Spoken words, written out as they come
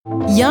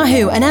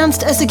Yahoo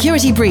announced a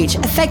security breach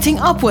affecting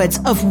upwards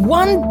of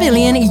 1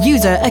 billion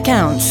user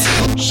accounts.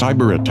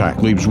 Cyber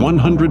attack leaves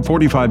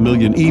 145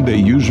 million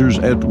eBay users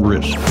at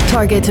risk.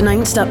 Target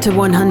announced up to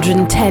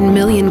 110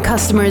 million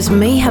customers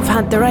may have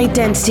had their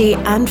identity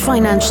and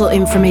financial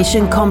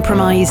information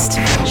compromised.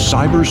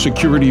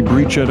 Cybersecurity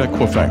breach at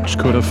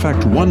Equifax could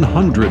affect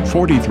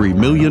 143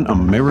 million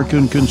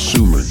American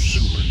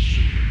consumers.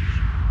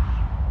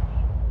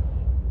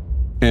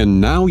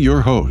 And now your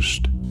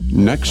host,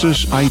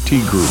 Nexus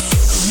IT Group.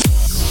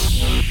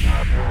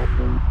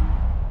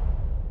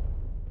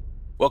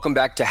 Welcome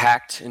back to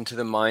Hacked into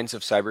the Minds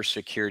of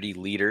Cybersecurity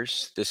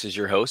Leaders. This is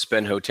your host,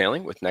 Ben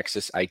Hotaling with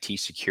Nexus IT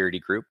Security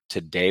Group.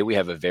 Today, we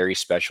have a very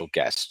special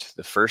guest,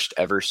 the first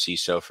ever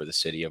CISO for the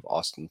city of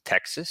Austin,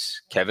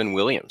 Texas, Kevin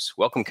Williams.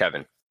 Welcome,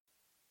 Kevin.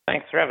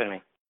 Thanks for having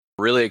me.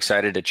 Really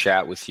excited to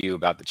chat with you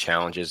about the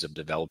challenges of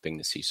developing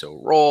the CISO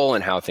role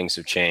and how things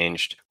have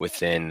changed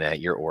within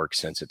your org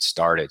since it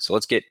started. So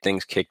let's get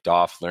things kicked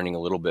off, learning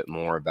a little bit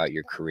more about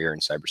your career in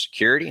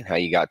cybersecurity and how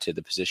you got to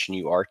the position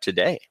you are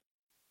today.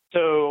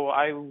 So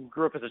I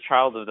grew up as a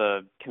child of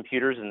the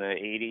computers in the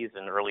 80s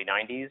and early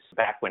 90s,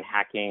 back when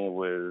hacking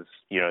was,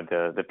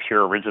 the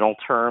pure original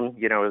term,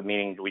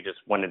 meaning we just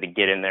wanted to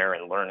get in there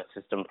and learn a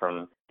system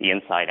from the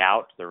inside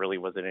out. There really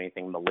wasn't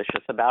anything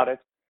malicious about it.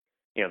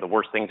 The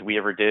worst things we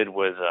ever did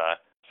was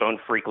phone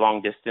freak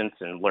long distance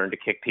and learn to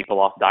kick people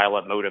off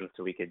dial-up modems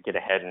so we could get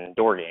ahead in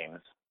door games.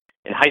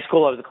 In high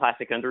school, I was a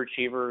classic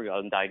underachiever,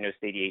 undiagnosed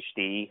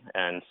ADHD,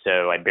 and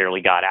so I barely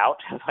got out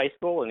of high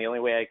school, and the only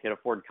way I could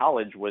afford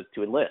college was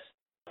to enlist.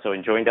 So I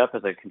joined up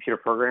as a computer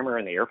programmer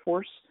in the Air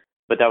Force,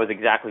 but that was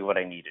exactly what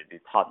I needed.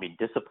 It taught me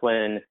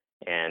discipline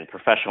and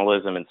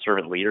professionalism and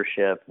servant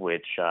leadership,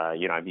 which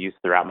I've used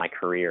throughout my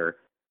career.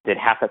 Did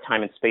half the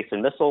time in space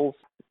and missiles,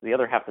 the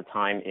other half the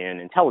time in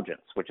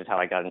intelligence, which is how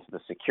I got into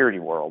the security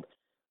world.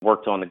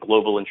 Worked on the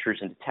global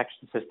intrusion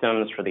detection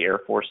systems for the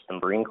Air Force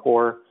and the Marine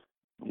Corps.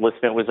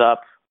 Enlistment was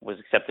up, was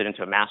accepted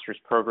into a master's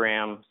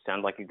program.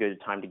 Sounded like a good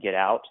time to get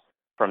out.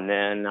 From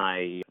then,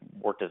 I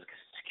worked as a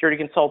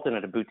security consultant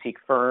at a boutique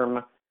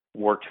firm,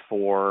 worked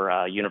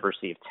for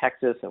University of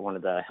Texas at one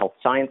of the health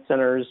science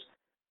centers,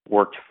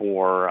 worked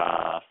for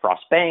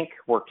Frost Bank,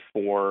 worked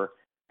for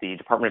the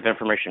Department of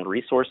Information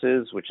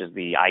Resources, which is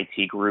the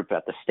IT group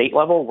at the state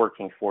level,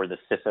 working for the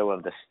CISO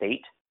of the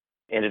state.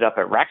 Ended up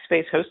at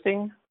Rackspace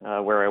Hosting,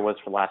 where I was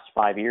for the last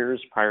 5 years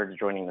prior to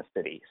joining the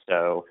city.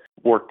 So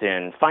worked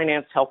in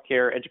finance,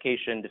 healthcare,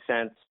 education,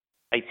 defense,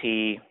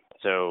 IT.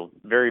 So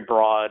very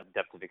broad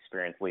depth of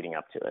experience leading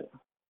up to it.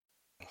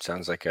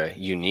 Sounds like a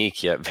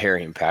unique yet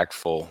very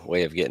impactful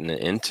way of getting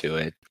into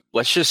it.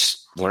 Let's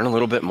just learn a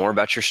little bit more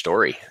about your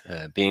story,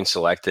 being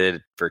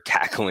selected for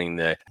tackling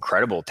the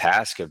incredible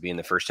task of being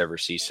the first ever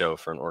CISO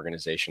for an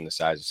organization the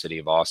size of the city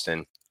of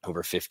Austin,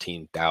 over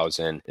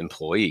 15,000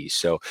 employees.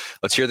 So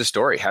let's hear the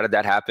story. How did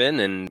that happen?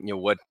 And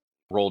what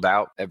rolled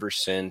out ever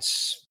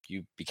since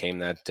you became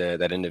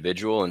that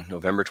individual in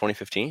November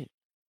 2015?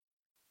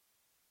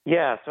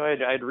 Yeah, so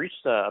I'd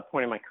reached a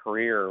point in my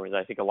career that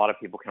I think a lot of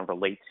people can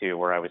relate to,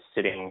 where I was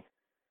sitting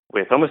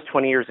with almost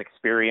 20 years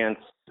experience,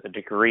 a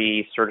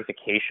degree,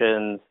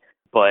 certifications,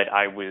 but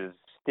I was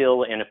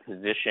still in a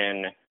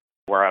position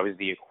where I was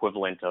the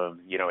equivalent of,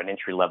 an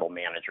entry-level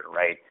manager,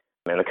 right?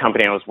 And the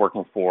company I was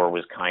working for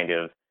was kind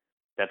of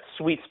that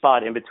sweet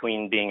spot in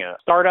between being a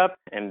startup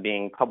and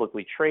being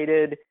publicly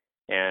traded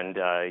and,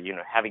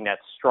 having that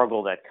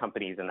struggle that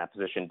companies in that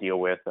position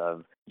deal with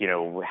of,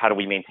 how do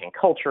we maintain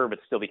culture but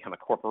still become a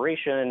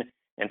corporation?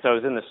 And so I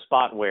was in this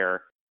spot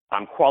where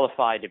I'm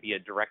qualified to be a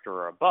director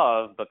or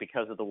above, but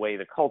because of the way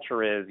the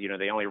culture is,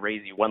 they only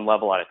raise you one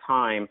level at a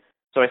time.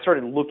 So I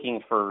started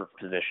looking for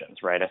positions,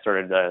 right? I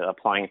started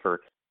applying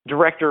for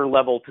director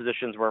level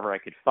positions wherever I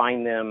could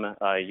find them,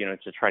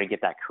 to try to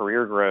get that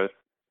career growth.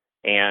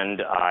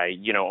 And I,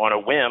 on a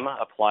whim,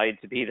 applied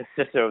to be the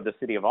CISO of the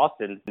city of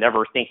Austin,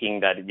 never thinking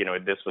that,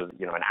 this was,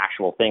 an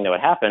actual thing that would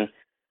happen.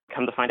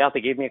 Come to find out,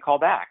 they gave me a call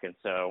back. And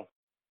so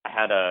I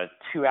had a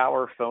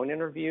 2-hour phone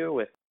interview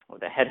with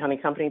the headhunting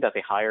company that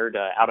they hired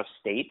out of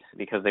state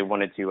because they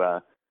wanted to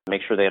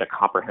make sure they had a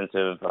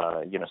comprehensive,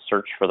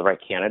 search for the right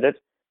candidate.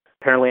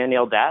 Apparently I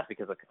nailed that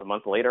because a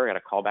month later I got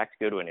a call back to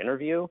go to an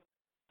interview.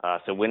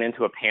 So went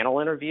into a panel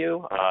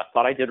interview,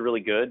 thought I did really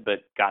good,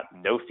 but got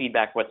no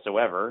feedback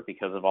whatsoever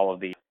because of all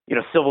of the,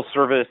 civil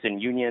service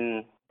and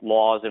union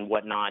laws and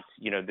whatnot.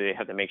 They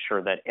have to make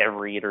sure that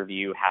every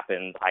interview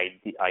happens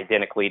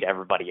identically to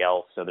everybody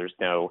else. So there's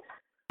no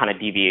kind of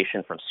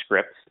deviation from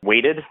script.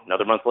 Waited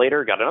another month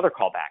later, got another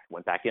call back,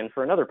 went back in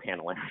for another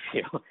panel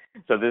interview.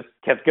 So this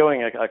kept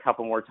going a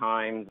couple more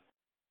times.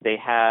 They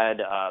had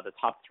the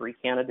top 3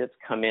 candidates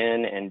come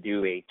in and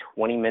do a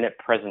 20-minute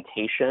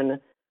presentation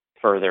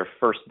for their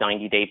first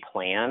 90-day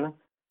plan.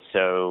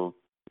 So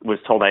was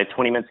told I had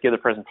 20 minutes to give the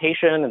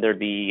presentation and there'd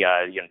be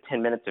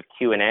 10 minutes of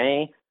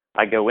Q&A.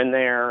 I go in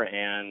there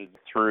and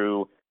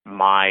through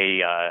my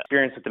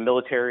experience with the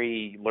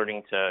military,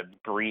 learning to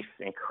brief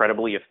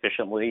incredibly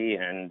efficiently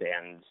and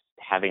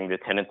having the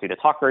tendency to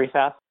talk very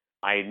fast,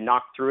 I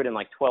knocked through it in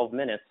like 12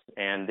 minutes,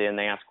 and then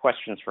they asked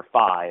questions for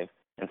 5.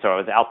 And so I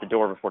was out the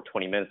door before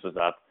 20 minutes was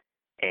up,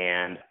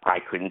 and I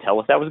couldn't tell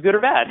if that was good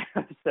or bad.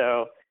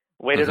 So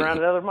waited around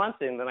another month,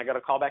 and then I got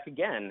a call back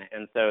again.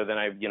 And so then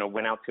I,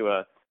 went out to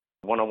a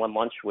one-on-one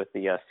lunch with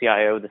the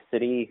CIO of the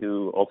city,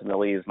 who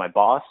ultimately is my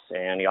boss,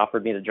 and he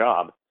offered me the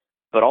job.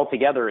 But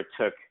altogether, it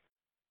took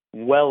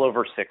well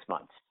over 6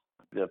 months.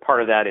 The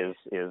part of that is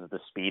the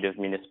speed of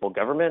municipal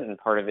government, and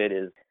part of it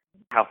is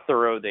how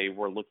thorough they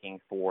were looking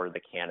for the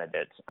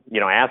candidates.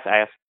 I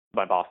asked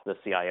my boss, the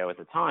CIO at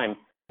the time,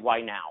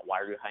 why now? Why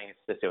are you hiring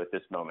a CISO at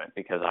this moment?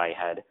 Because I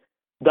had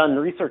done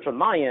research on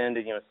my end,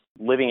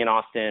 living in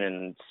Austin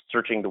and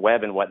searching the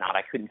web and whatnot.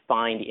 I couldn't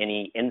find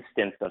any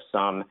instance of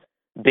some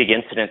big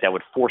incident that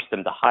would force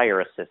them to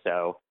hire a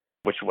CISO,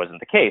 which wasn't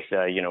the case.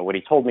 What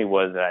he told me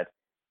was that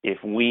if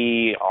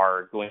we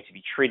are going to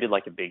be treated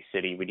like a big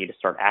city, we need to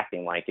start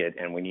acting like it,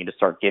 and we need to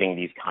start getting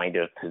these kind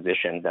of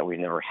positions that we've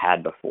never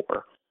had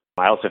before.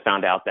 I also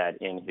found out that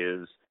in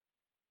his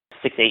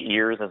 6-8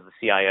 years as the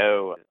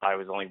CIO, I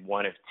was only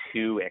one of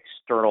 2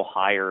 external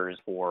hires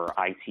for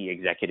IT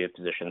executive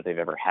positions they've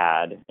ever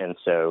had. And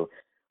so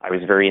I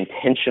was very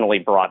intentionally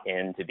brought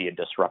in to be a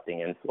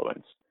disrupting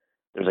influence.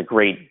 There's a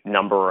great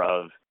number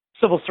of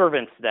civil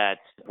servants that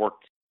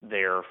worked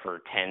there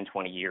for 10,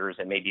 20 years.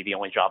 It may be the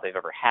only job they've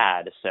ever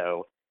had.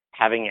 So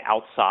having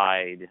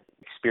outside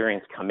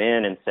experience come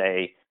in and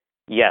say,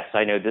 yes,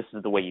 I know this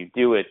is the way you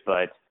do it,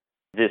 but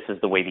this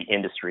is the way the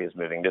industry is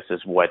moving. This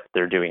is what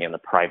they're doing in the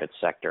private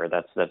sector.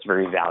 That's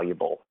very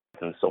valuable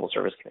in the civil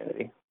service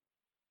community.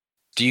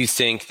 Do you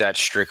think that's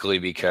strictly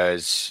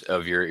because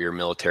of your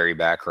military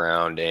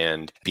background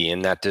and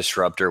being that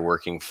disruptor,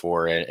 working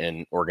for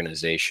an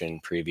organization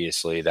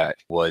previously that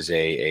was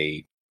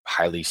a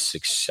highly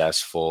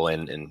successful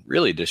and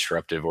really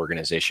disruptive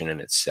organization in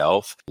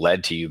itself,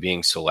 led to you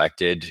being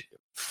selected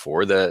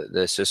for the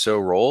CISO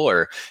role?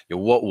 Or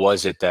what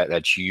was it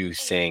that you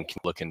think,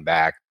 looking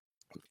back,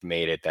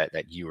 made it that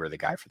you were the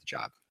guy for the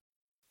job?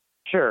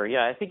 Sure.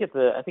 Yeah, I think it's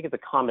a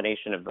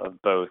combination of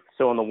both.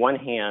 So on the one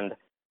hand,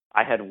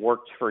 I had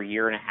worked for a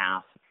year and a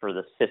half for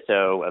the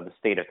CISO of the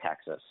State of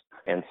Texas.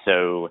 And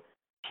so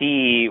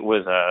he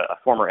was a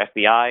former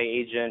FBI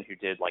agent who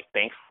did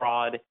bank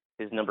fraud.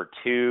 His number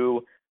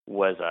 2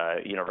 was a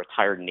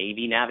retired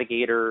Navy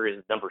navigator.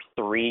 His number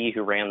 3,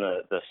 who ran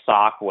the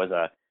SOC, was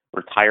a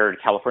retired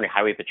California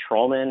Highway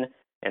Patrolman.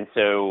 And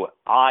so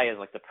I, as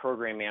the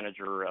program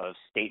manager of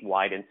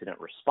statewide incident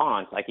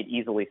response, I could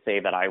easily say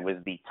that I was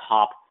the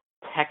top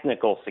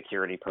technical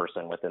security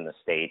person within the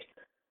state.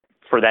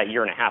 For that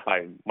year and a half,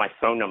 my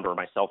phone number,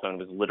 my cell phone,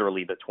 was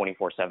literally the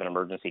 24/7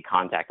 emergency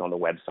contact on the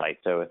website.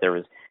 So if there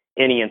was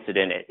any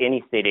incident at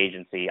any state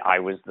agency, I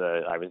was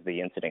the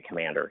incident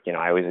commander.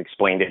 I always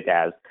explained it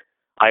as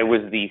I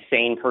was the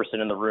sane person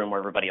in the room where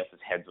everybody else's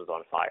heads was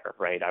on fire,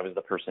 right? I was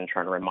the person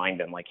trying to remind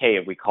them, hey,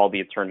 have we called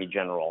the attorney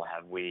general?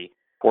 Have we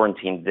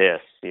quarantined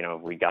this?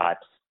 We got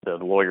the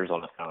lawyers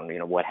on the phone,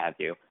 what have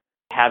you.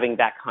 Having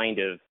that kind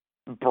of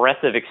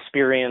breadth of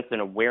experience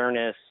and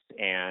awareness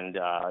and,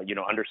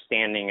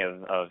 understanding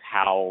of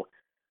how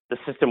the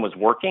system was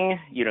working,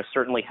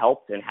 certainly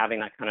helped. And having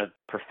that kind of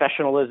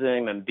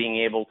professionalism and being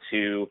able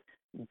to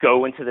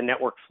go into the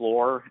network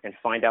floor and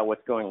find out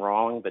what's going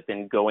wrong, but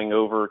then going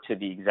over to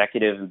the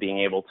executive and being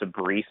able to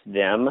brief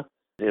them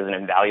is an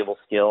invaluable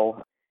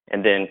skill.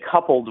 And then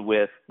coupled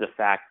with the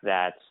fact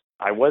that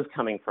I was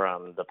coming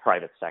from the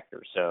private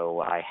sector.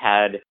 So I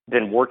had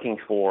been working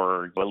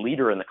for a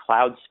leader in the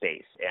cloud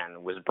space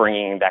and was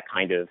bringing that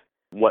kind of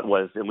what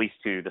was, at least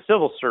to the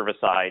civil service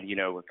side,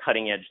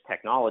 cutting edge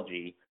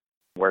technology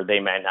where they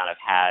might not have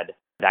had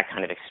that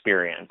kind of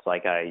experience.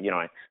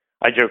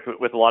 I joke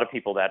with a lot of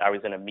people that I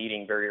was in a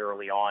meeting very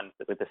early on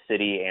with the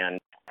city and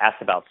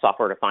asked about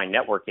software-defined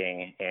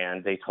networking,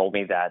 and they told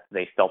me that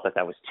they felt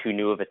that was too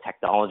new of a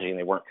technology and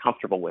they weren't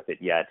comfortable with it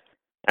yet.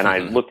 And I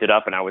looked it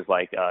up and I was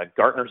like,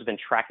 Gartner's been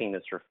tracking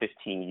this for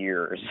 15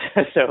 years.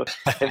 So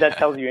if that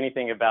tells you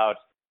anything about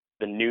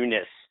the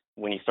newness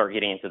when you start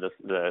getting into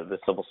the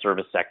civil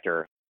service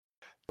sector.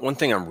 One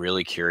thing I'm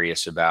really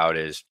curious about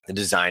is the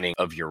designing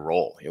of your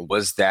role.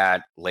 Was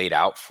that laid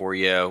out for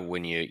you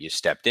when you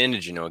stepped in?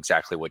 Did you know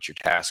exactly what your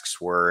tasks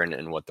were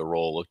and what the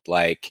role looked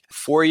like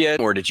for you?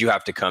 Or did you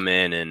have to come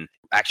in and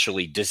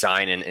actually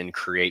design and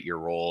create your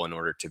role in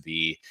order to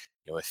be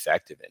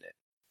effective in it?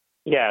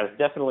 Yeah, it's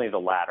definitely the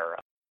latter.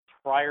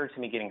 Prior to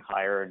me getting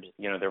hired,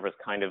 there was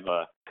kind of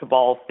a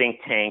cabal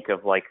think tank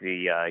of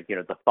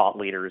the thought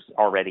leaders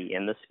already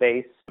in the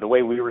space. The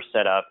way we were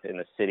set up in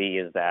the city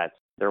is that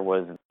there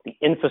was the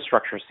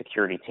infrastructure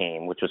security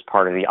team, which was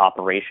part of the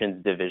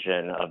operations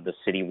division of the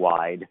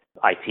citywide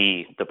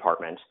IT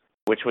department,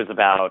 which was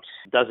about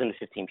 12 to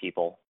 15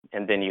 people.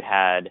 And then you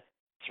had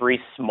 3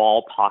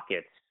 small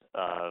pockets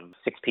of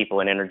 6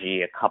 people in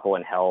energy, a couple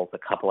in health, a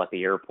couple at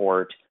the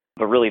airport.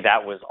 But really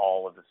that was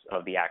all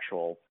of the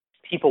actual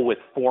people with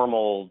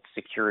formal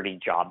security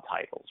job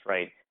titles,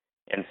 right?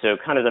 And so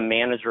kind of the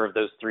manager of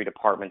those 3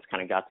 departments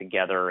kind of got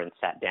together and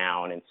sat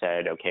down and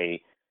said,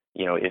 okay,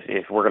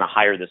 if we're going to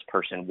hire this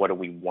person, what do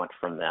we want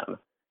from them?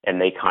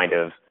 And they kind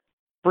of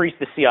briefed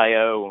the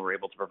CIO and were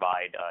able to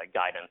provide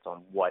guidance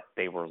on what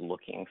they were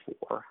looking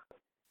for.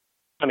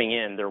 Coming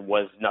in, there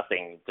was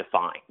nothing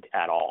defined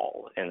at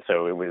all, and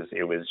so it was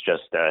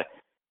just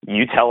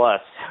you tell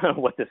us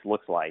what this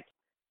looks like.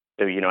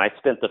 So I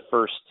spent the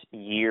first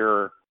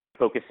year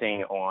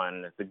focusing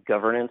on the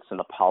governance and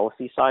the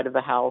policy side of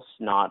the house,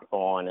 not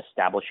on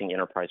establishing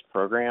enterprise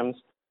programs,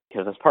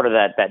 because as part of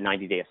that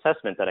 90-day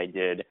assessment that I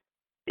did,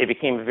 it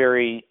became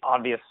very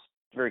obvious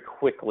very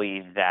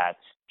quickly that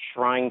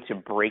trying to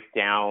break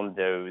down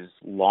those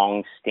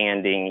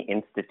long-standing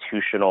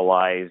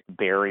institutionalized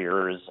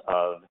barriers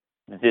of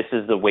this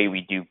is the way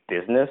we do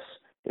business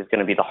is going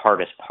to be the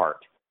hardest part.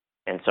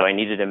 And so I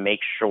needed to make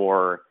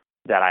sure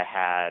that I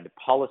had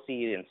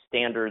policy and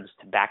standards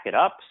to back it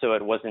up, so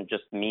it wasn't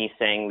just me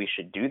saying we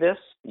should do this,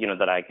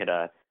 that I could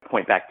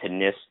point back to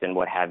NIST and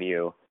what have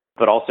you,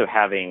 but also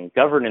having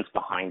governance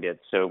behind it.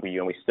 So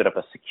we stood up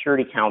a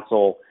security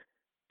council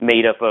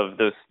made up of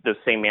those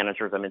same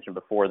managers I mentioned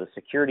before, the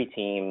security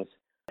teams,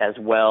 as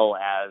well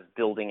as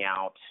building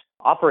out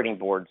operating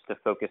boards to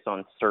focus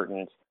on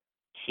certain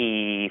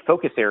key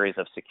focus areas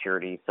of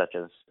security, such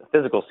as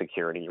physical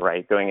security,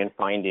 right? Going and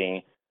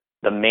finding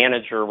the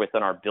manager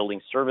within our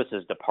building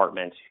services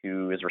department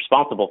who is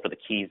responsible for the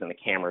keys and the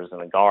cameras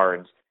and the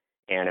guards,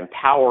 and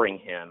empowering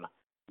him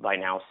by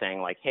now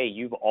saying like, hey,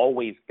 you've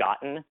always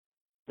gotten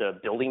the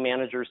building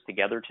managers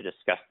together to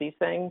discuss these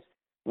things.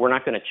 We're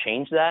not going to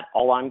change that.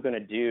 All I'm going to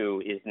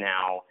do is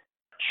now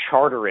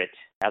charter it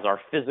as our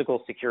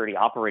physical security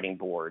operating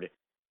board.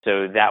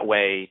 So that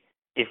way,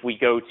 if we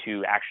go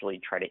to actually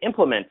try to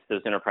implement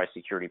those enterprise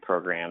security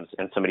programs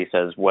and somebody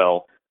says,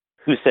 well,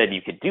 who said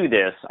you could do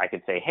this? I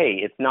could say, hey,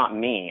 it's not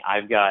me.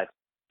 I've got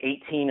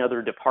 18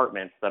 other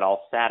departments that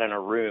all sat in a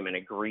room and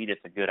agreed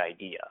it's a good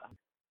idea.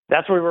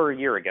 That's where we were a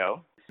year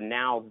ago.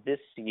 Now this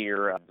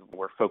year,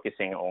 we're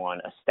focusing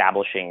on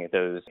establishing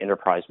those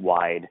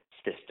enterprise-wide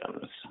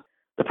systems.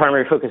 The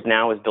primary focus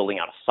now is building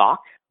out a SOC,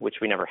 which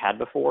we never had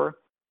before.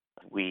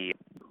 We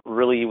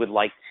really would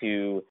like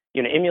to,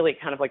 emulate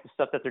kind of like the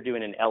stuff that they're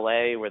doing in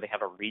LA, where they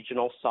have a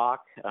regional SOC.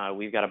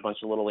 We've got a bunch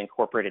of little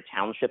incorporated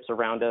townships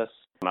around us.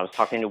 I was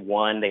talking to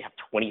one, they have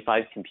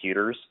 25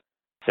 computers.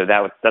 So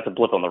that's a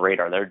blip on the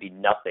radar. There would be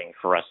nothing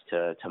for us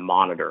to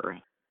monitor.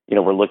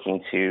 We're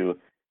looking to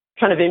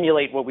kind of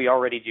emulate what we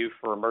already do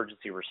for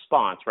emergency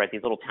response, right?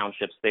 These little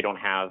townships, they don't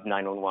have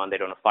 911, they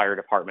don't have fire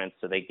departments,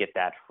 so they get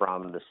that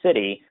from the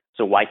city.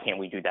 So why can't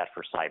we do that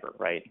for cyber,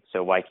 right?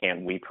 So why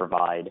can't we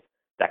provide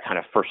that kind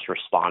of first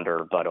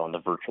responder, but on the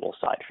virtual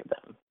side for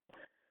them?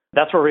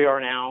 That's where we are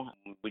now.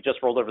 We just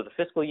rolled over the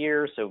fiscal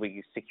year, so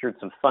we secured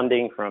some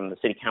funding from the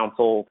city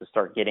council to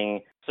start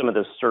getting some of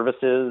those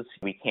services.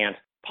 We can't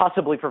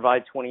possibly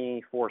provide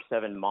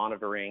 24/7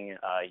 monitoring,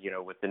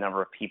 with the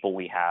number of people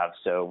we have.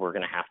 So we're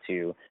going to have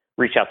to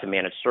reach out to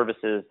managed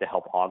services to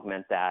help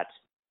augment that.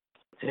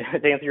 To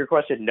answer your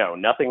question, no,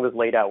 nothing was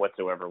laid out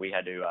whatsoever. We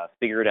had to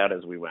figure it out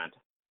as we went.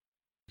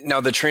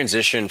 Now, the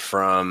transition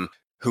from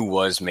who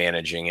was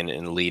managing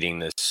and leading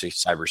the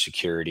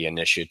cybersecurity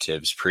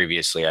initiatives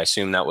previously, I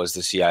assume that was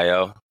the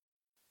CIO?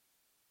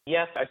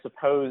 Yes, I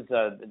suppose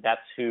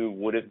that's who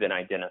would have been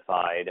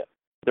identified.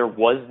 There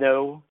was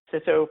no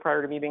CISO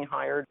prior to me being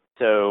hired,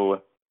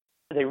 so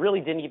they really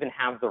didn't even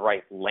have the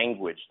right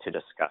language to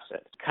discuss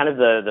it. Kind of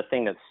the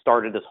thing that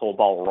started this whole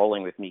ball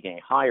rolling with me getting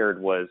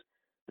hired was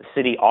the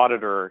city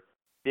auditor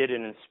did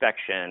an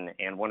inspection,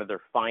 and one of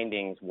their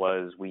findings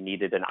was we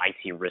needed an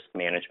IT risk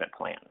management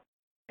plan.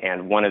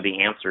 And one of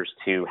the answers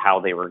to how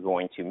they were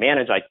going to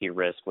manage IT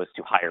risk was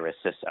to hire a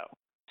CISO.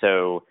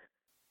 So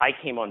I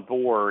came on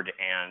board,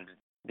 and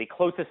the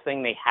closest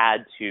thing they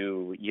had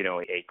to,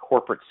 a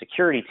corporate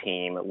security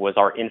team was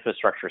our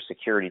infrastructure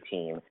security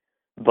team.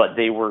 But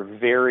they were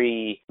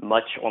very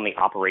much on the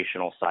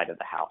operational side of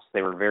the house.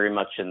 They were very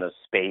much in the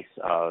space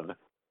of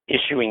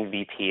issuing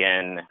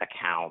VPN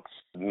accounts,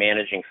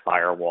 managing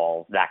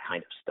firewalls, that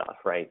kind of stuff,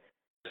 right?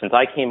 Since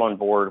I came on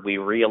board, we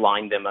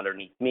realigned them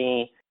underneath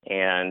me,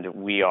 and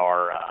we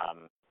are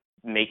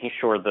making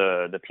sure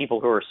the people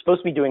who are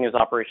supposed to be doing those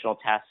operational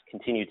tasks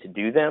continue to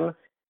do them,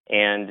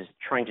 and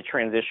trying to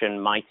transition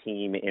my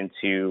team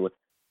into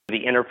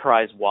the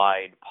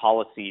enterprise-wide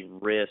policy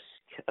risk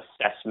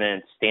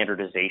assessment,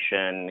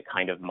 standardization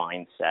kind of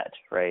mindset,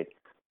 right?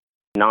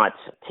 Not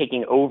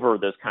taking over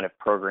those kind of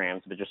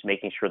programs, but just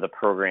making sure the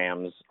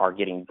programs are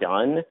getting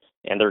done,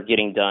 and they're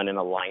getting done in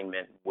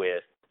alignment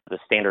with the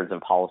standards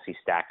and policy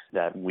stacks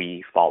that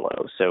we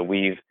follow. So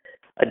we've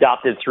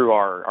adopted through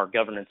our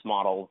governance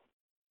model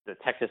the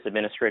Texas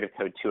Administrative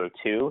Code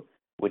 202,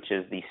 which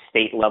is the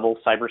state-level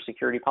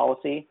cybersecurity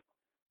policy,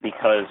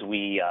 because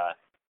we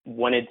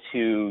wanted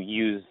to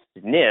use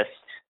NIST,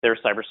 their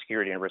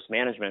cybersecurity and risk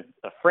management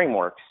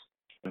frameworks.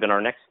 Then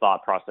our next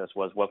thought process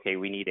was, well, okay,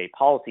 we need a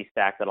policy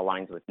stack that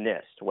aligns with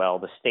NIST. Well,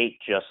 the state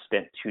just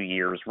spent 2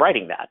 years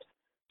writing that.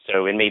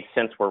 So it made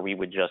sense where we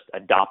would just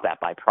adopt that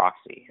by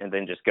proxy and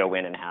then just go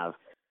in and have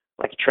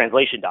like a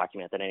translation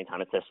document that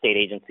anytime it says state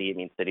agency, it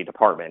means city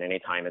department.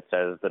 Anytime it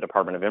says the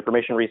Department of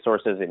Information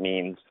Resources, it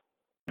means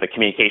the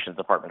communications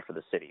department for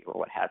the city or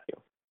what have you.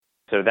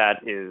 So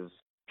that is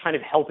kind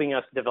of helping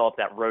us develop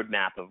that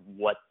roadmap of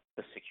what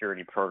the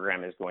security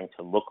program is going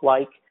to look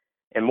like.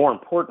 And more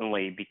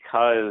importantly,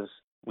 because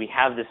we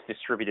have this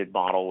distributed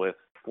model with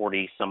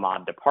 40 some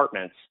odd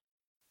departments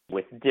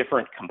with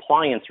different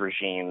compliance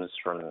regimes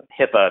from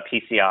HIPAA,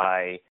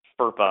 PCI,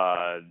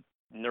 FERPA,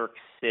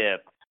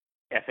 NERC-CIP,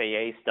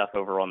 FAA stuff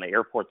over on the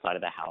airport side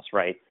of the house,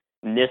 right?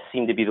 NIST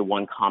seemed to be the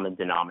one common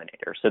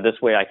denominator. So this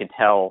way I could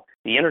tell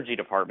the energy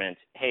department,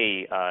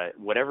 hey,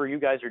 whatever you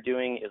guys are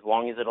doing, as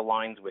long as it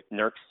aligns with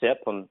NERC-CIP,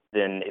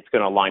 then it's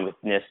going to align with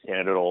NIST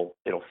and it'll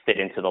fit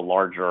into the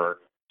larger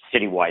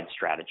citywide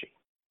strategy.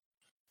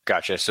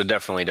 Gotcha. So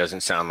definitely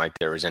doesn't sound like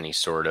there was any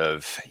sort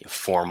of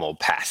formal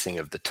passing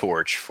of the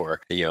torch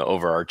for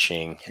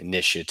overarching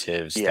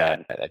initiatives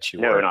that you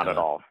worked on. No, not at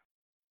all.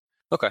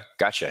 Okay,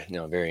 gotcha.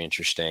 No, very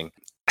interesting.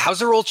 How's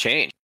the role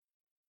changed?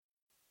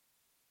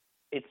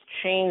 It's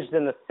changed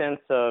in the sense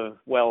of,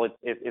 well,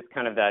 it's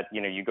kind of that,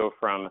 you go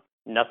from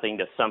nothing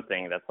to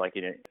something that's like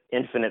an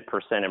infinite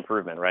 %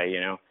 improvement, right?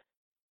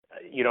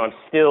 I'm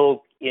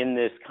still in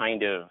this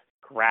kind of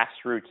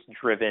grassroots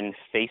driven,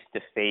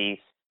 face-to-face,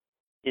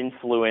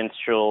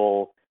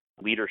 influential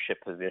leadership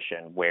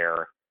position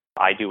where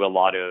I do a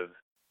lot of,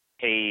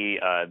 hey,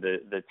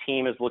 the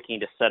team is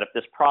looking to set up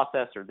this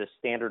process or this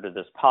standard or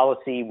this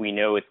policy. We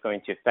know it's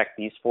going to affect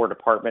these 4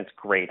 departments.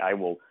 Great. I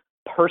will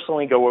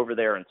personally go over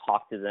there and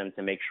talk to them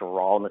to make sure we're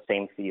all in the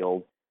same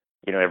field.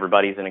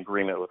 Everybody's in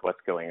agreement with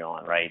what's going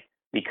on, right?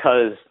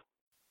 Because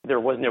there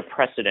was no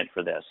precedent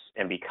for this,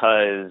 and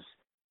because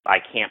I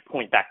can't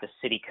point back to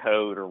city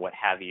code or what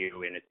have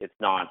you, and it's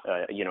not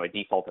a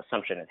default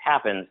assumption it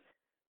happens,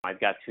 I've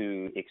got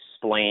to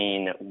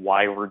explain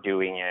why we're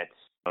doing it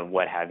and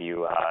what have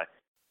you.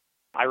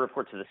 I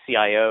report to the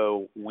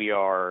CIO. We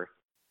are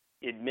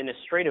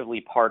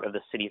administratively part of the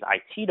city's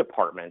IT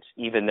department,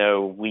 even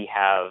though we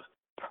have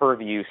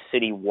purview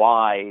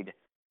citywide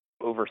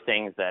over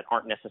things that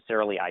aren't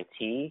necessarily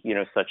IT,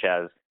 such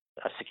as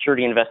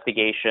security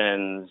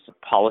investigations,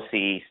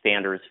 policy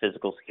standards,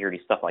 physical security,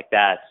 stuff like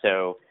that.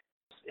 So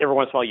every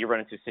once in a while you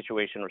run into a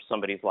situation where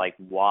somebody's like,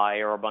 why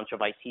are a bunch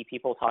of IT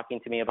people talking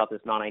to me about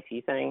this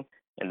non-IT thing?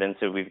 And then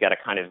so we've got to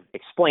kind of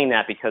explain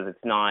that because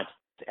it's not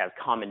as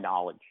common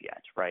knowledge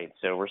yet, right?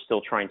 So we're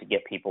still trying to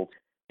get people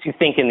to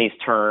think in these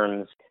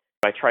terms.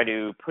 I try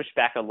to push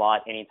back a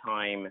lot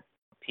anytime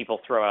people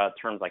throw out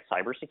terms like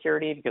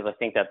cybersecurity, because I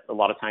think that a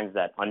lot of times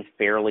that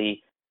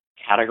unfairly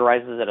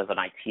categorizes it as an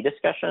IT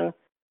discussion.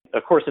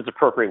 Of course, it's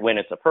appropriate when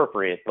it's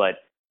appropriate, but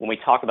when we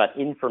talk about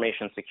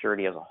information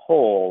security as a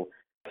whole,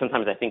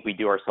 sometimes I think we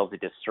do ourselves a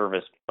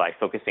disservice by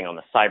focusing on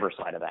the cyber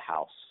side of the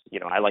house.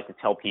 I like to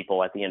tell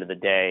people at the end of the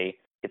day,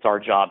 it's our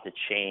job to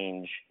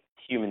change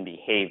human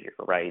behavior,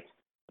 right?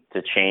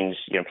 To change,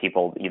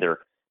 people either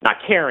not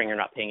caring or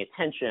not paying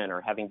attention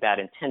or having bad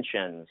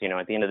intentions.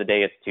 At the end of the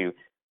day, it's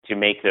to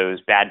make those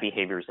bad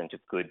behaviors into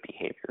good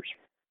behaviors.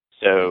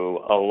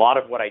 So a lot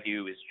of what I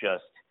do is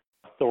just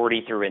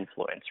authority through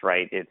influence,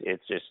 right?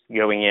 It's just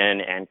going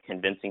in and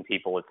convincing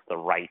people it's the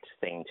right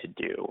thing to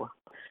do.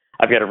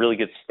 I've got a really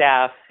good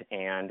staff,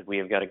 and we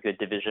have got a good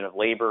division of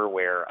labor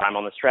where I'm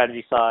on the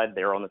strategy side,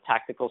 they're on the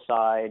tactical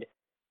side.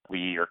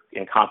 We are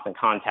in constant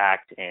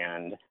contact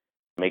and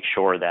make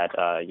sure that,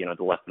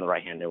 the left and the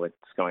right hand know what's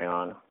going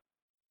on.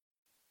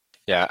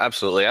 Yeah,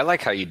 absolutely. I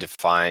like how you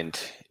defined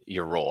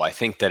your role. I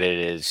think that it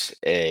is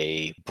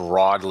a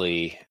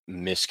broadly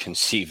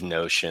misconceived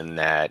notion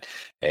that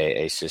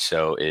a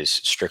CISO is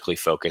strictly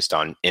focused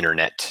on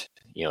internet,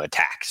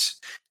 attacks.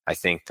 I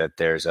think that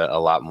there's a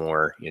lot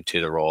more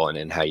to the role,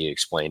 and how you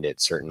explained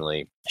it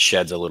certainly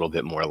sheds a little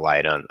bit more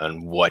light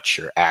on what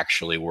you're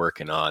actually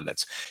working on.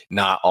 That's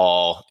not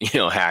all,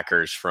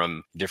 hackers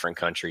from different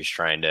countries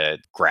trying to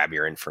grab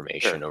your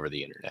information over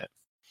the internet.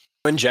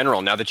 In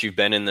general, now that you've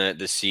been in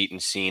the seat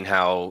and seen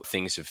how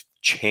things have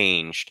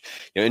changed,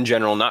 in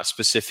general, not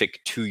specific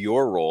to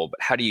your role,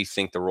 but how do you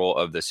think the role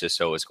of the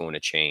CISO is going to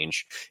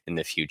change in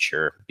the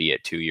future, be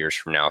it 2 years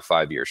from now,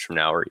 5 years from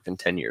now, or even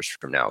 10 years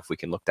from now, if we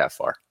can look that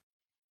far?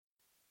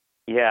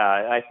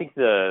 Yeah, I think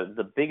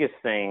the biggest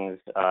things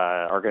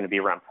are going to be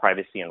around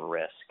privacy and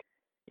risk.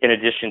 In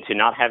addition to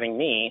not having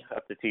me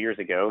up to 2 years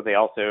ago, they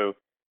also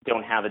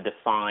don't have a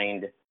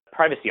defined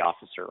privacy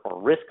officer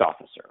or risk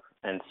officer.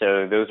 And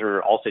so those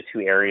are also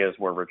 2 areas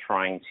where we're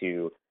trying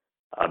to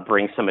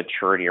bring some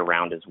maturity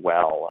around as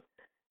well.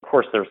 Of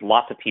course, there's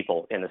lots of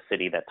people in the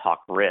city that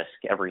talk risk,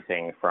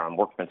 everything from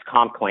workman's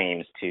comp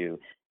claims to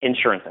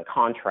insurance and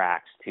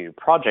contracts to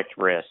project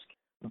risk.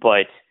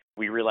 But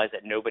we realized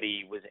that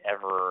nobody was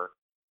ever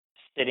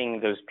sitting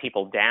those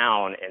people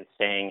down and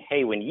saying,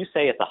 hey, when you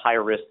say it's a high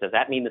risk, does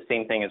that mean the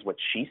same thing as what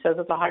she says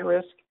it's a high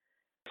risk?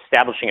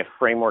 Establishing a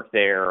framework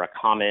there, a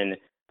common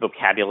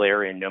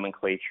vocabulary and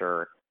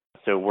nomenclature.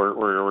 So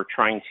we're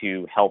trying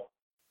to help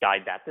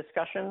guide that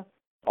discussion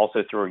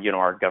also through,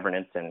 our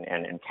governance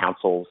and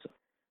councils,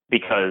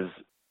 because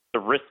the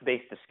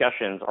risk-based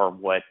discussions are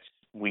what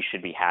we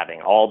should be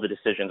having. All the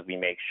decisions we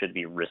make should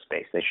be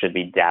risk-based. They should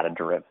be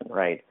data-driven,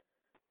 right?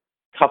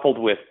 Coupled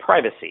with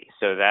privacy.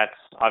 So that's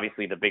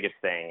obviously the biggest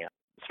thing,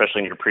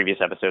 especially in your previous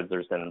episodes.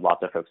 There's been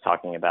lots of folks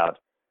talking about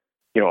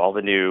all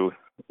the new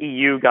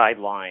EU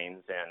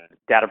guidelines and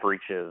data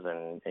breaches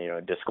and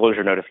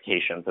disclosure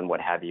notifications and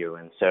what have you.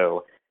 And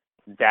so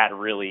that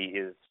really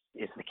is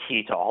the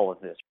key to all of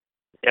this.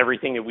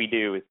 Everything that we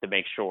do is to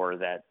make sure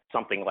that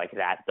something like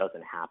that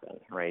doesn't happen,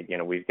 right?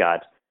 We've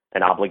got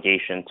an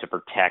obligation to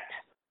protect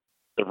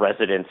the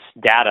residents'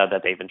 data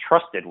that they've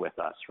entrusted with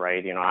us,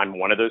 right? I'm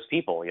one of those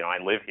people.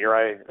 I live here.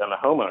 I'm a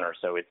homeowner,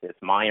 so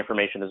it's my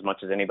information as much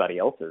as anybody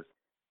else's.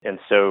 And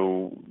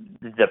so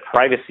the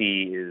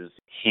privacy is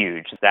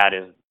huge. That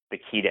is the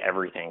key to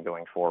everything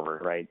going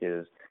forward, right?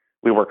 Is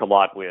we work a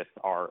lot with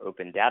our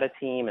open data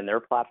team and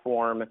their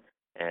platform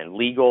and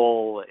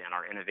legal and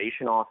our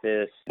innovation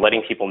office,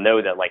 letting people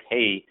know that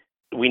hey,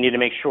 we need to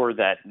make sure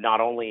that not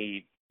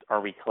only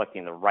are we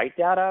collecting the right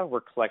data,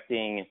 we're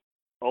collecting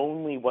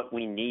only what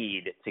we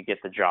need to get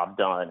the job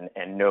done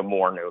and no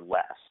more, no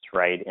less,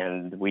 right?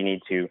 And we need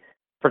to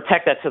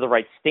protect that to the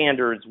right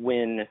standards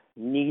when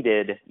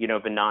needed,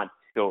 but not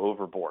go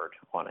overboard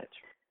on it.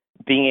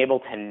 Being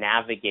able to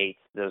navigate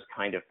those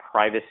kind of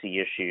privacy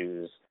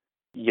issues,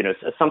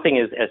 something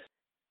as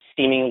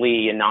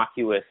seemingly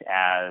innocuous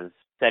as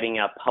setting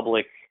up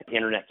public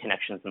internet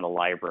connections in the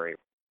library,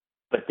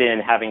 but then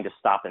having to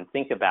stop and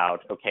think about,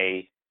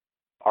 okay,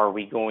 are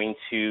we going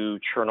to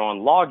turn on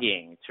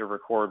logging to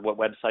record what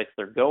websites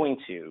they're going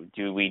to?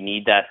 Do we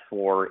need that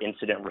for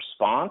incident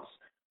response,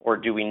 or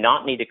do we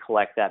not need to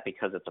collect that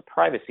because it's a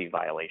privacy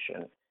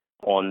violation?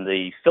 On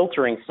the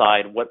filtering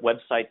side, what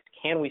websites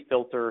can we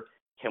filter?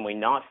 Can we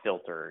not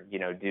filter?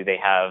 Do they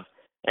have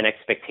an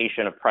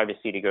expectation of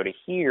privacy to go to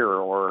here,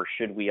 or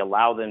should we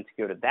allow them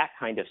to go to that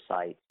kind of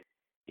site?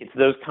 It's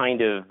those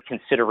kind of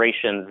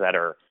considerations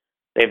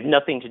they have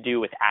nothing to do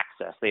with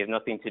access. They have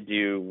nothing to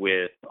do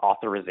with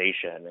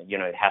authorization.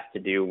 It has to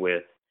do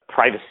with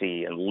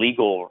privacy and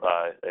legal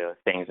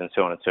things and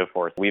so on and so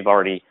forth. We've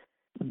already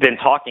been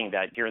talking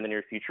that here in the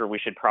near future, we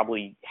should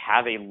probably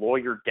have a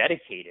lawyer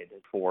dedicated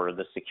for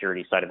the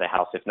security side of the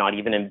house, if not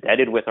even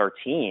embedded with our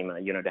team,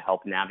 to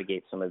help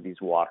navigate some of these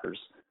waters.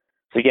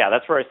 So yeah,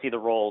 that's where I see the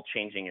role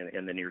changing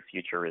in the near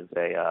future is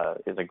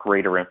a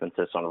greater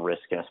emphasis on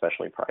risk and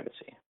especially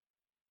privacy.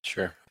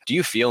 Sure. Do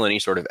you feel any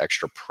sort of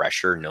extra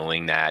pressure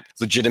knowing that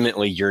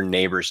legitimately your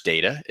neighbor's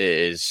data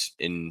is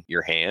in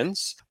your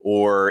hands?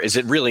 Or is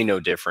it really no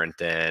different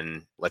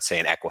than, let's say,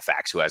 an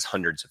Equifax who has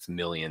hundreds of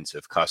millions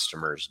of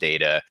customers'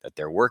 data that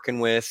they're working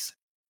with?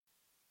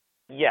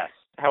 Yes.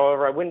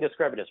 However, I wouldn't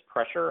describe it as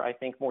pressure. I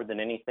think more than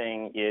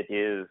anything,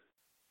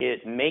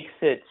 it makes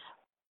it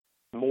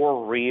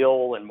more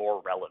real and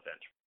more relevant.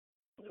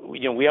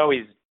 We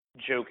always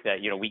joke that,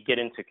 we get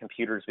into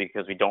computers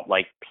because we don't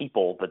like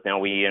people, but now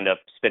we end up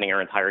spending our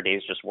entire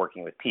days just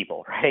working with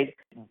people, right?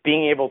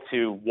 Being able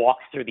to walk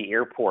through the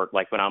airport,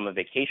 like when I'm on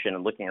vacation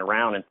and looking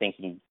around and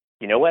thinking,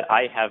 you know what,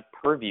 I have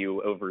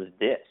purview over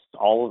this,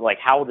 all of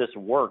how this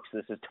works,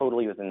 this is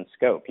totally within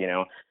scope,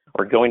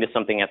 or going to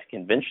something at the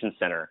convention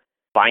center,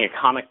 buying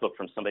a comic book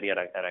from somebody at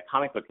a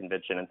comic book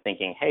convention and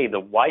thinking, hey,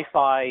 the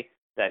Wi-Fi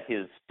that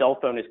his cell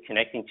phone is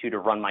connecting to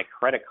run my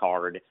credit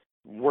card,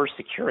 we're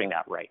securing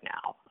that right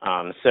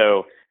now.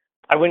 So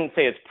I wouldn't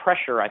say it's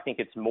pressure. I think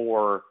it's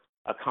more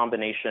a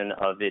combination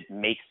of it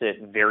makes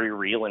it very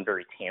real and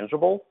very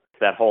tangible.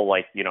 That whole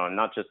I'm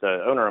not just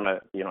the owner, I'm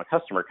a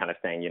customer kind of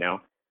thing,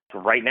 So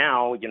right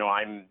now,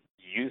 I'm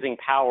using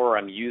power,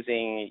 I'm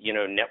using,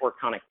 network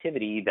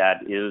connectivity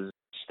that is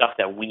stuff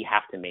that we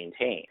have to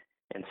maintain.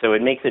 And so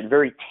it makes it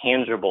very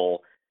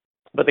tangible.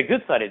 But the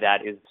good side of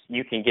that is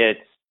you can get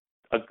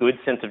a good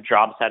sense of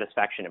job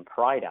satisfaction and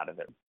pride out of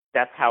it.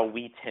 That's how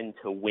we tend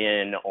to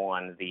win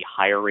on the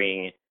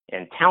hiring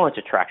and talent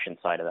attraction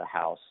side of the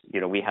house.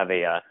 We have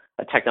a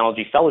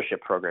technology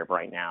fellowship program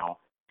right now,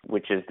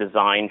 which is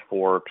designed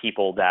for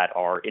people that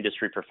are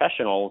industry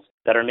professionals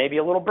that are maybe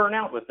a little burnt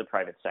out with the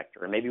private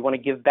sector and maybe want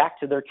to give back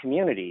to their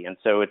community. And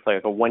so it's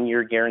like a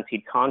 1-year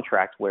guaranteed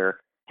contract where,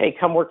 hey,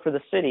 come work for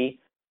the city,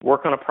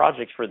 work on a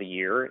project for the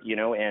year,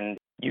 and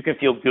you can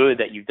feel good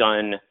that you've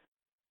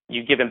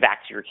given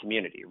back to your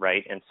community,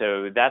 right? And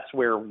so that's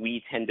where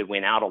we tend to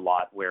win out a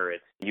lot, where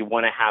you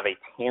want to have a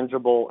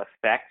tangible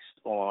effect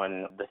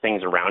on the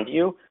things around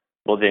you.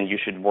 Well, then you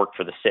should work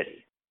for the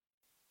city.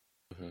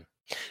 Mm-hmm.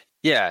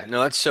 Yeah,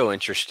 no, that's so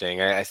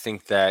interesting. I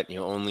think that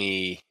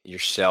only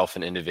yourself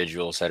and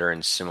individuals that are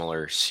in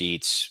similar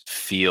seats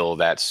feel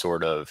that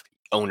sort of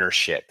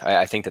ownership.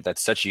 I think that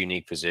that's such a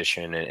unique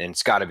position, and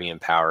it's got to be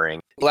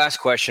empowering. Last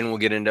question, we'll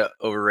get into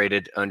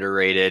overrated,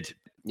 underrated.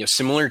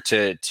 Similar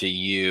to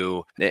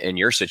you in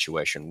your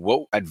situation,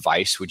 what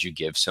advice would you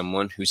give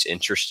someone who's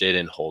interested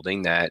in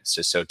holding that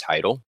CISO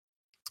title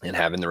and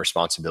having the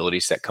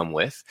responsibilities that come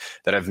with,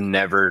 that have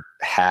never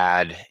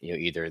had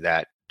either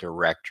that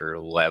director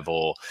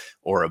level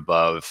or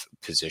above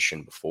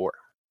position before?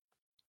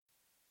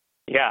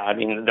 Yeah,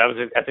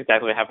 that's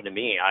exactly what happened to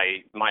me.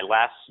 My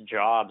last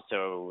job,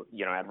 so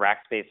at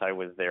Rackspace, I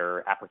was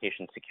their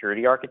application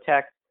security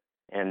architect,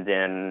 and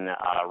then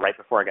right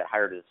before I got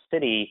hired at the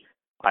city,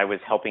 I was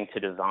helping to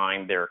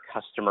design their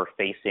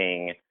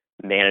customer-facing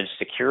managed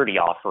security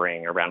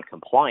offering around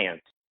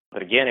compliance.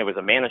 But again, it was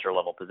a manager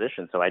level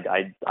position, so I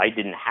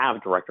didn't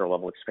have director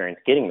level experience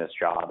getting this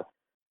job.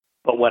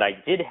 But what I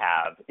did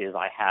have is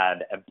I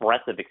had a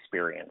breadth of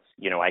experience.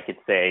 I could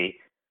say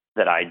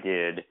that I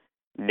did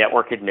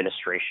network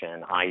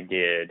administration. I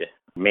did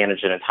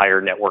manage an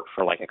entire network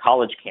for like a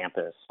college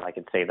campus. I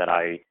could say that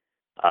I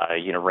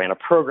ran a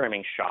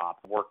programming shop,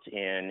 worked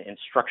in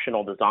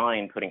instructional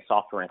design, putting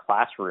software in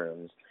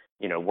classrooms,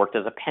 worked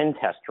as a pen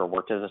tester,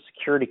 worked as a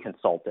security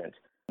consultant,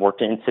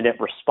 worked in incident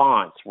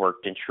response,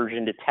 worked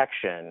intrusion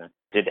detection,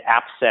 did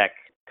AppSec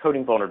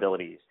coding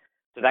vulnerabilities.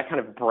 So that kind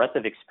of breadth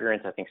of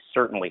experience, I think,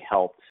 certainly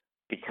helped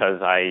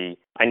because I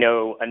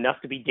know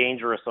enough to be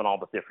dangerous on all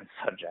the different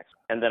subjects.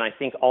 And then I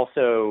think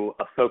also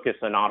a focus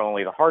on not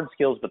only the hard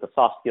skills, but the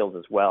soft skills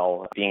as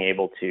well, being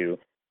able to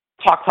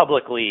talk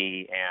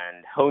publicly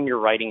and hone your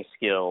writing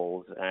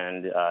skills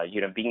and,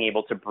 being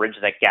able to bridge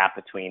that gap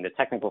between the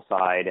technical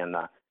side and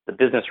the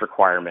business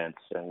requirements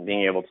and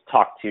being able to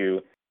talk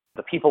to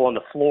the people on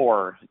the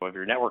floor of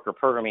your network or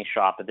programming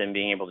shop, but then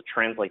being able to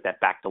translate that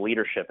back to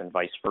leadership and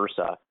vice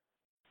versa.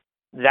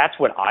 That's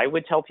what I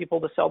would tell people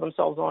to sell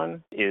themselves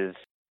on, is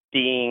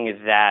being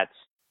that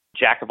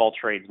jack of all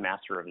trades,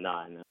 master of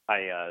none.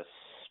 I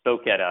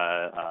spoke at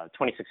a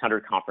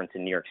 2600 conference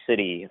in New York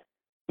City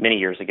many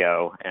years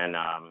ago, and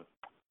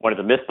one of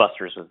the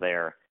Mythbusters was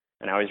there.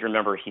 And I always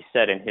remember he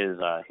said in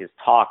his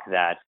talk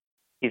that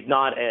he's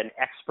not an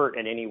expert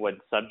in any one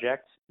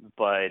subject,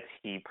 but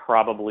he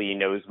probably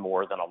knows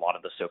more than a lot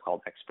of the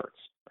so-called experts,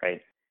 right?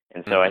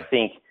 And so I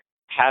think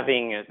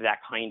having that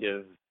kind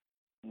of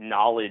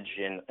knowledge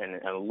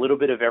and a little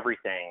bit of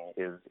everything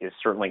is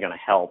certainly going to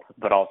help,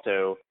 but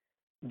also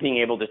being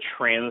able to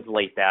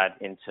translate that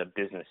into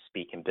business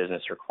speak and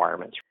business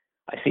requirements.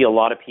 I see a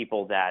lot of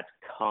people that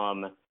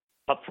come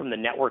up from the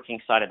networking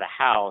side of the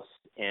house,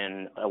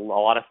 and a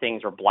lot of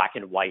things are black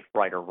and white,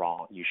 right or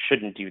wrong. You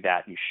shouldn't do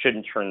that. You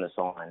shouldn't turn this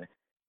on.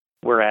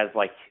 Whereas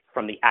like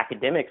from the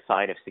academic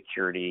side of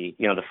security,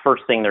 the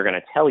first thing they're going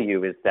to tell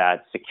you is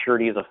that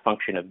security is a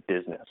function of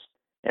business.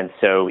 And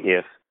so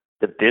if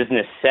the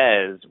business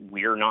says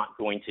we're not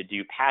going to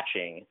do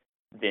patching,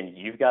 then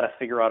you've got to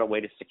figure out a way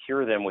to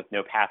secure them with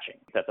no patching.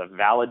 That's a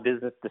valid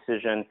business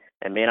decision.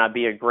 It may not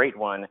be a great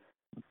one,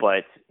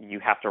 but you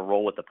have to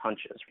roll with the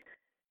punches.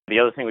 The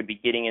other thing would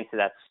be getting into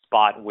that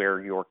spot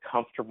where you're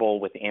comfortable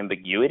with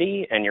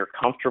ambiguity and you're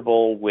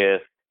comfortable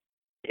with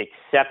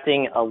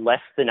accepting a less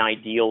than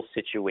ideal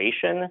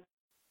situation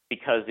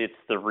because it's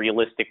the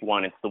realistic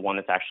one. It's the one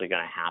that's actually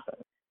going to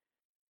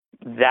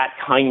happen. That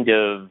kind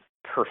of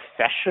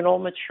professional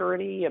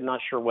maturity, I'm not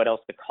sure what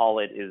else to call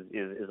it,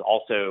 is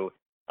also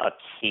a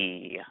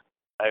key.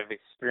 I've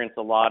experienced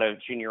a lot of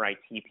junior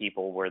IT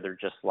people where they're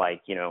just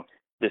like,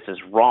 this is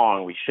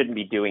wrong. We shouldn't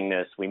be doing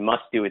this. We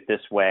must do it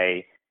this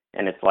way.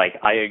 And it's like,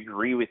 I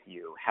agree with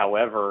you.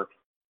 However,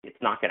 it's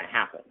not going to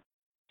happen.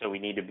 So we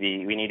need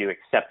to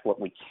accept what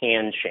we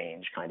can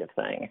change, kind of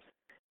thing.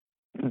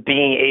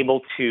 Being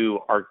able to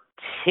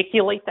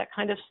articulate that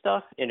kind of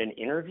stuff in an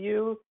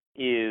interview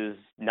is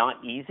not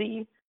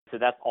easy. So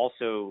that's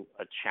also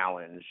a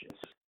challenge.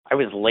 I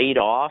was laid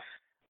off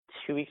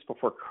 2 weeks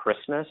before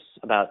Christmas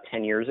about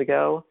 10 years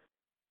ago,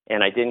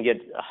 and I didn't get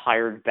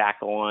hired back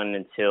on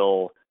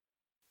until,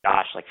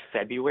 like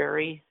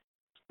February.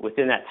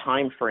 Within that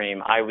time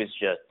frame, I was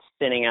just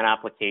sending out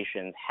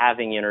applications,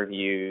 having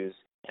interviews,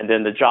 and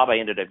then the job I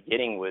ended up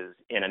getting was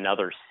in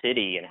another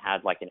city and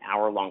had like an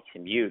hour-long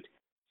commute.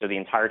 So the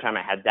entire time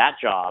I had that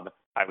job,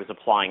 I was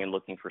applying and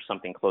looking for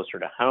something closer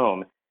to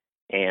home.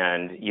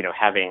 And,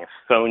 having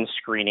phone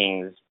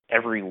screenings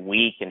every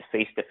week and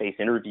face-to-face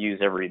interviews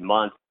every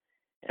month.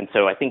 And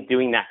so I think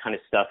doing that kind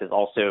of stuff is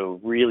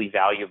also really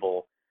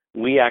valuable.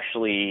 We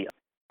actually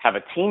have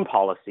a team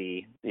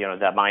policy,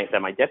 that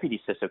my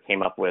deputy CISO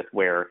came up with,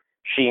 where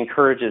she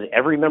encourages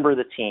every member of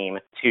the team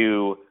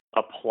to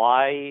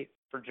apply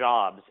for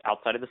jobs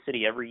outside of the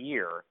city every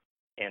year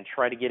and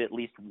try to get at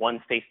least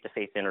one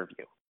face-to-face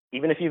interview.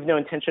 Even if you've no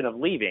intention of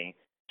leaving,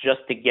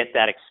 just to get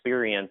that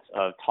experience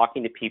of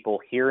talking to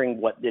people,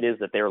 hearing what it is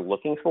that they're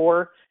looking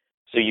for,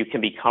 so you can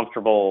be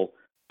comfortable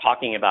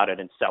talking about it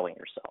and selling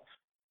yourself.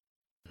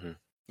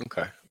 Mm-hmm.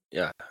 Okay.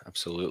 Yeah,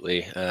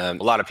 absolutely. A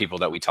lot of people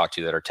that we talk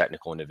to that are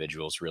technical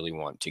individuals really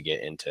want to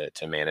get into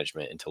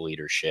management, into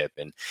leadership.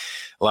 And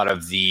a lot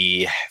of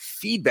the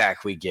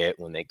feedback we get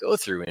when they go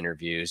through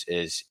interviews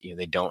is,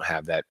 they don't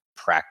have that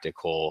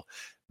practical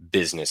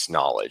business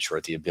knowledge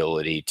or the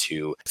ability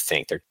to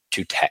think. They're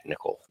too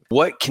technical.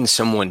 What can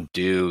someone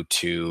do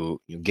to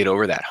get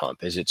over that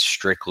hump? Is it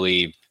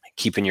strictly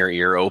keeping your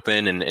ear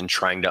open and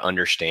trying to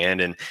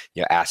understand and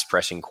ask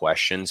pressing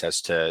questions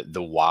as to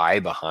the why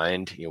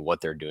behind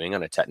what they're doing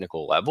on a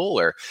technical level?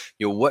 Or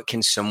what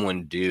can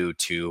someone do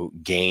to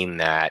gain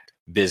that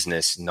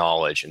business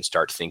knowledge and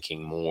start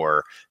thinking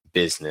more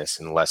business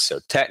and less so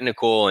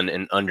technical,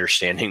 and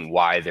understanding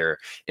why they're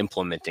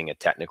implementing a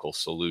technical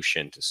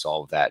solution to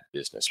solve that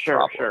business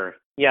problem? Sure.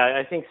 Yeah,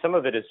 I think some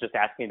of it is just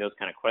asking those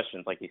kind of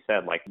questions, like you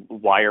said, like,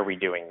 why are we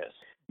doing this?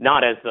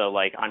 Not as the,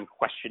 like, I'm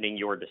questioning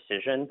your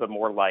decision, but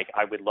more like,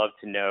 I would love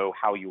to know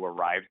how you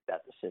arrived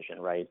at that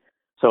decision, right?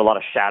 So a lot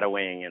of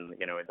shadowing and,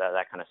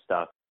 that kind of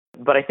stuff.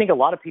 But I think a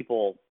lot of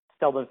people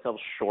sell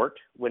themselves short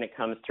when it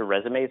comes to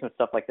resumes and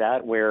stuff like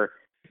that, where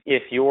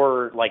if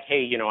you're like,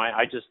 hey,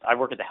 I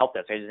work at the help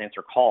desk, I just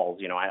answer calls,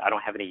 I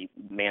don't have any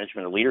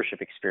management or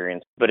leadership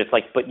experience, but it's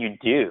like, but you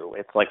do.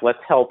 It's like, let's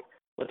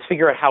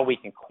figure out how we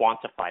can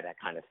quantify that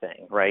kind of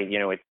thing, right?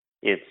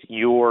 It's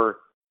you're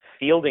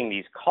fielding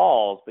these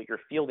calls, but you're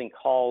fielding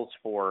calls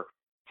for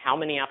how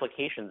many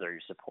applications are you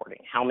supporting?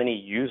 How many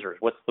users?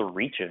 What's the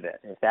reach of it?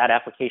 If that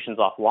application's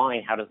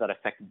offline, how does that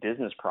affect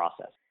business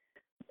process?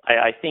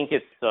 I think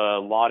it's a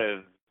lot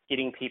of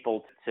getting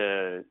people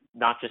to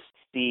not just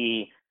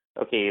see,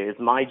 okay, it's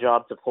my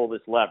job to pull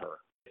this lever.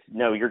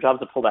 No, your job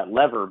is to pull that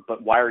lever,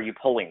 but why are you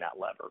pulling that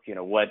lever?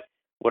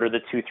 What are the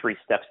 2-3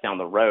 steps down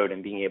the road,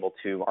 and being able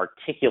to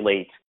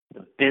articulate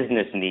the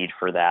business need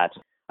for that.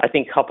 I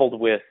think coupled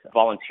with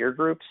volunteer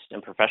groups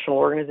and professional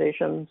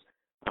organizations,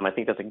 I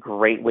think that's a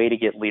great way to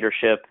get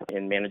leadership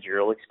and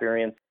managerial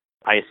experience.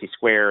 ISC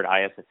Squared,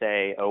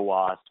 ISSA,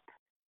 OWASP,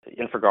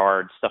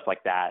 InfraGard, stuff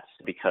like that,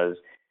 because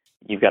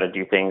you've got to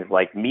do things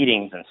like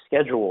meetings and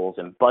schedules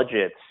and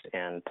budgets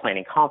and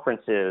planning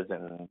conferences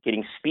and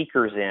getting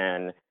speakers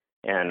in.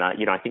 And,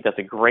 I think that's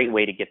a great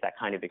way to get that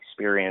kind of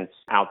experience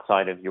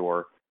outside of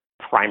your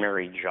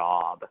primary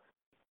job.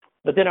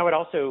 But then I would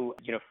also,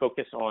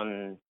 focus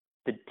on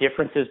the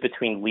differences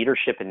between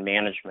leadership and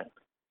management,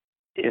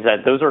 is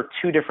that those are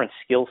two different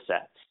skill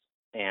sets.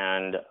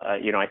 And,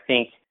 I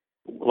think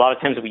a lot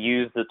of times we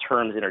use the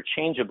terms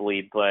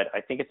interchangeably, but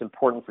I think it's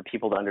important for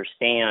people to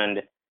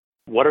understand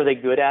what are they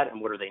good at and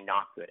what are they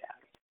not good at.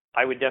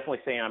 I would definitely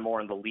say I'm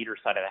more on the leader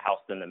side of the house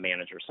than the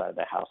manager side of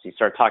the house. You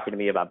start talking to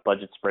me about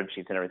budget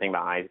spreadsheets and everything, my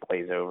eyes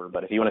glaze over.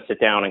 But if you want to sit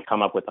down and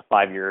come up with a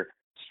 5-year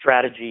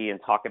strategy and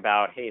talk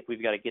about, hey, if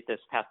we've got to get this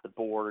past the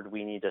board,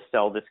 we need to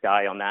sell this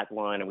guy on that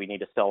one, and we need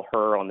to sell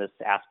her on this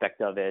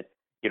aspect of it,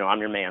 I'm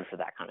your man for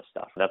that kind of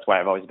stuff. That's why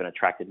I've always been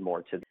attracted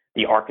more to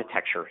the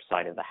architecture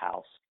side of the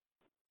house.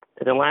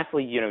 And then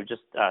lastly,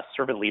 just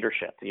servant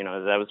leadership. That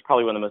was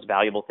probably one of the most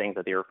valuable things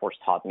that the Air Force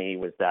taught me,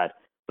 was that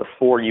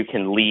before you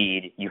can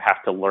lead, you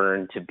have to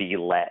learn to be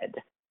led.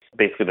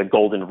 Basically the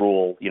golden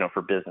rule,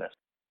 for business.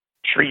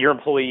 Treat your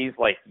employees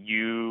like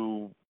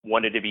you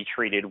wanted to be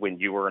treated when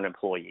you were an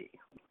employee.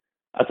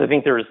 So I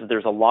think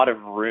there's a lot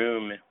of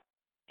room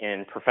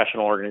in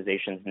professional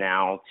organizations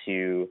now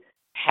to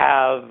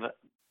have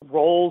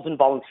roles and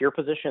volunteer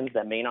positions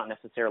that may not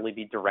necessarily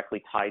be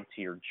directly tied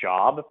to your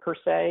job per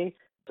se.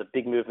 It's a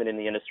big movement in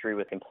the industry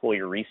with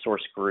employee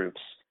resource groups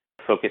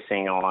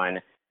focusing on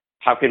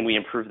how can we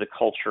improve the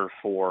culture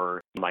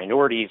for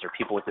minorities or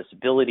people with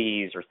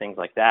disabilities or things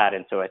like that.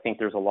 And so I think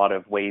there's a lot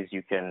of ways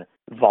you can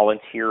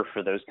volunteer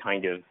for those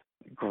kind of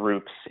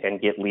groups and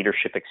get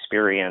leadership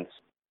experience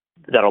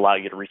that allow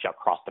you to reach out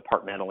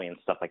cross-departmentally and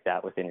stuff like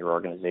that within your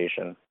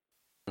organization.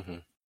 Mm-hmm.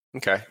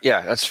 Okay.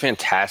 Yeah, that's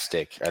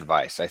fantastic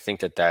advice. I think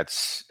that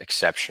that's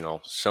exceptional.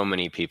 So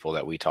many people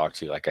that we talk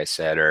to, like I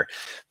said, are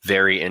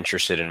very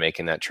interested in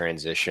making that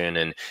transition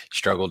and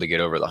struggle to get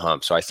over the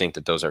hump. So I think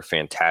that those are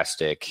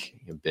fantastic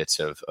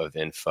bits of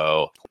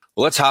info.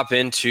 Well, let's hop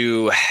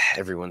into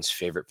everyone's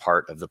favorite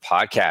part of the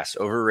podcast,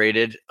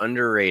 overrated,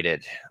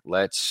 underrated.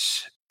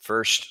 Let's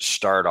first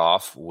start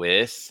off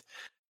with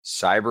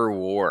cyber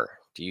war.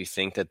 Do you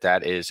think that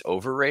that is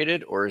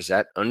overrated or is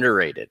that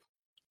underrated?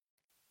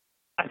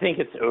 I think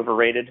it's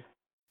overrated.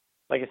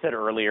 Like I said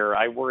earlier,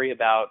 I worry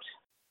about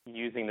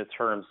using the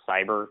term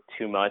cyber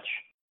too much,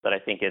 but I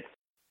think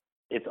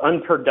it's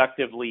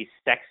unproductively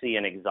sexy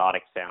and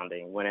exotic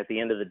sounding, when at the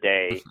end of the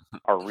day,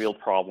 our real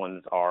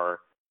problems are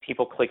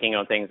people clicking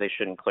on things they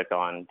shouldn't click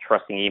on,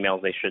 trusting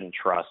emails they shouldn't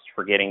trust,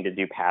 forgetting to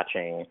do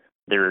patching.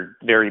 They're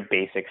very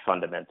basic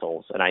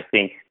fundamentals. And I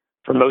think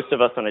for most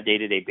of us on a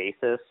day-to-day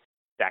basis,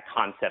 that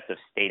concept of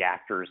state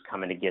actors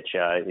coming to get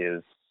you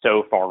is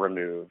so far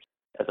removed,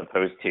 as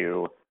opposed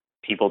to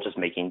people just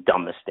making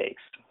dumb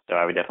mistakes. So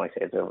I would definitely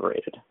say it's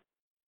overrated.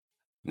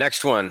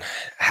 Next one,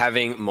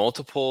 having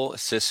multiple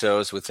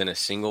CISOs within a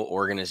single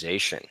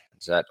organization.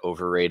 Is that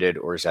overrated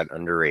or is that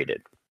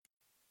underrated?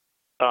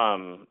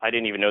 I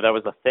didn't even know that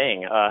was a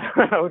thing.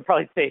 I would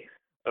probably say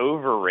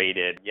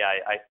overrated. Yeah,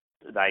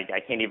 I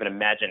can't even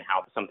imagine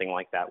how something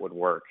like that would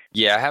work.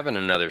 Yeah, having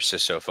another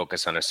CISO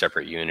focus on a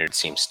separate unit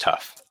seems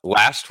tough.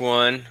 Last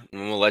one,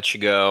 and we'll let you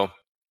go.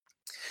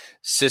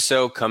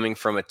 CISO coming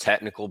from a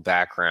technical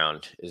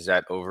background, is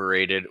that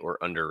overrated or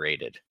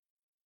underrated?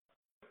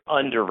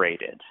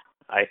 Underrated.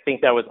 I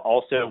think that was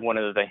also one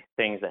of the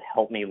things that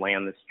helped me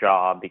land this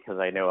job, because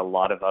I know a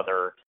lot of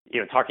other,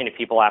 talking to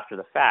people after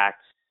the fact,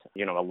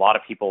 a lot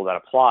of people that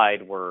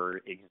applied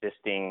were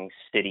existing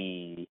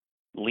city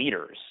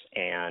leaders.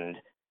 And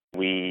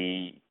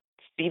we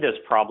see this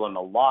problem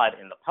a lot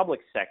in the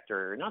public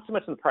sector, not so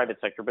much in the private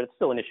sector, but it's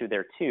still an issue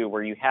there too,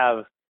 where you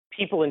have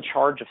people in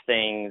charge of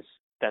things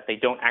that they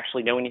don't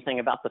actually know anything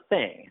about the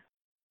thing.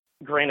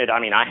 Granted,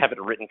 I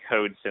haven't written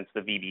code since the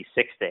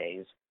VB6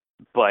 days,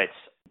 but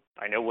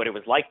I know what it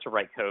was like to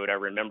write code. I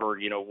remember,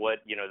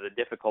 the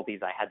difficulties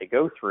I had to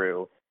go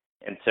through.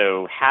 And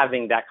so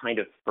having that kind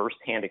of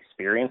firsthand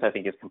experience, I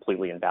think, is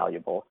completely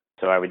invaluable.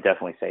 So I would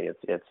definitely say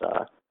it's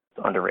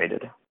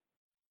underrated.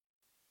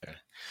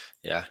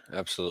 Yeah,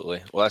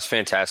 absolutely. Well, that's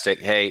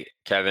fantastic. Hey,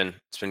 Kevin,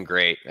 it's been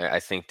great. I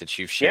think that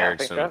you've shared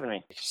Thanks for some having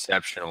me.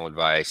 exceptional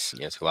advice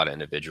to a lot of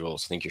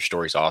individuals. I think your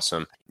story's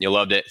awesome. You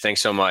loved it.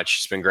 Thanks so much.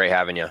 It's been great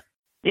having you.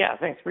 Yeah,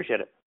 thanks. Appreciate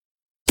it.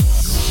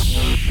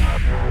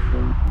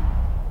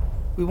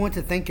 We want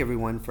to thank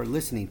everyone for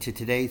listening to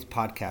today's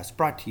podcast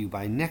brought to you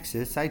by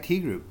Nexus IT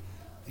Group.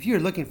 If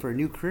you're looking for a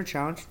new career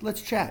challenge,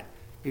 let's chat.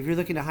 If you're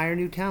looking to hire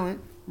new talent,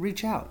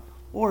 reach out.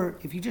 Or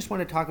if you just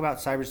want to talk about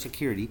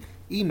cybersecurity,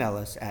 email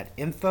us at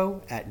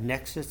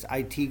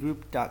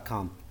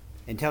info@nexusitgroup.com.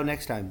 Until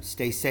next time,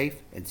 stay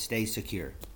safe and stay secure.